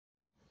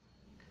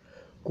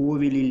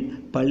கோவிலில்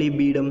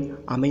பலிபீடம்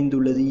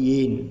அமைந்துள்ளது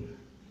ஏன்?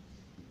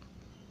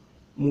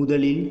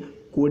 முதலில்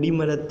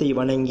கொடிமரத்தை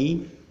வணங்கி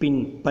பின்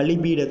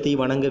பலிபீடத்தை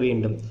வணங்க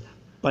வேண்டும்.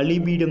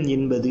 பலிபீடம்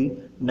என்பது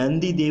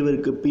நந்தி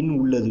தேவருக்கு பின்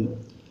உள்ளது.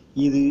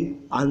 இது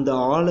அந்த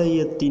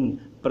ஆலயத்தின்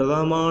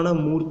பிரதான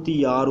மூர்த்தி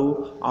யாரோ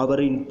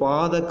அவரின்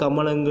பாத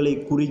கமலங்களை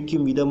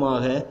குறிக்கும்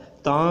விதமாக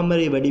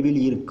தாமரை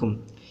வடிவில் இருக்கும்.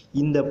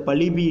 இந்த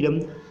பலிபீடம்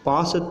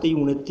பாசத்தை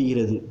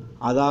உணர்த்துகிறது.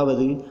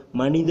 அதாவது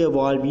மனித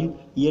வாழ்வில்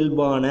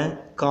இயல்பான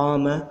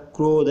காம,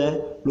 குரோத,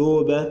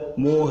 லோப,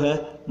 மோக,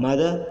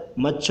 மத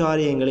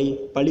மச்சாரியங்களை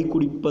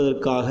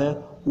பலிக்குடிப்பதற்காக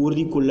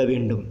உறுதி கொள்ள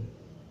வேண்டும்.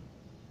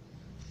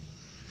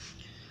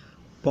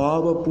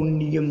 பாவ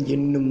புண்ணியம்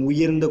என்னும்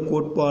உயர்ந்த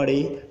கோட்பாடே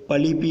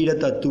பலிபீட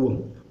தத்துவம்.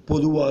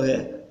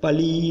 பொதுவாக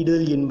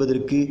பலியிடல்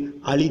என்பதற்கு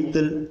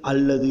அழித்தல்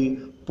அல்லது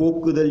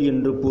போக்குதல்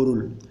என்று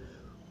பொருள்.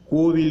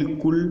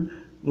 கோவிலுக்குள்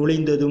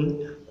நுழைந்ததும்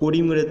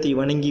கொடிமரத்தை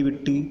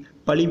வணங்கிவிட்டு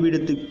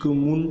பலிபீடத்துக்கு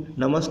முன்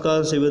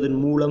நமஸ்காரம் செய்வதன்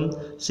மூலம்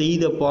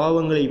செய்த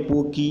பாவங்களை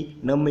போக்கி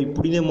நம்மை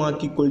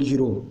புனிதமாக்கிக்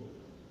கொள்கிறோம்.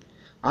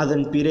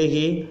 அதன்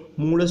பிறகே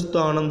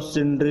மூலஸ்தானம்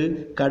சென்று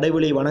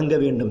கடவுளை வணங்க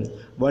வேண்டும்.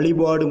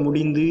 வழிபாடு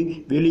முடிந்து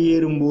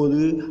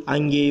வெளியேறும்போது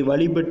அங்கே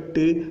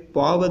வழிபட்டு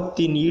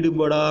பாவத்தின்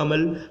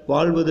ஈடுபடாமல்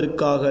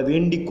வாழ்வதற்காக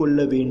வேண்டிக்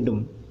கொள்ள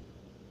வேண்டும்.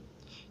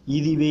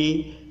 இதுவே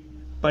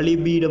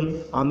பலிபீடம்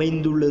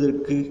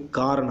அமைந்துள்ளதற்கு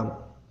காரணம்.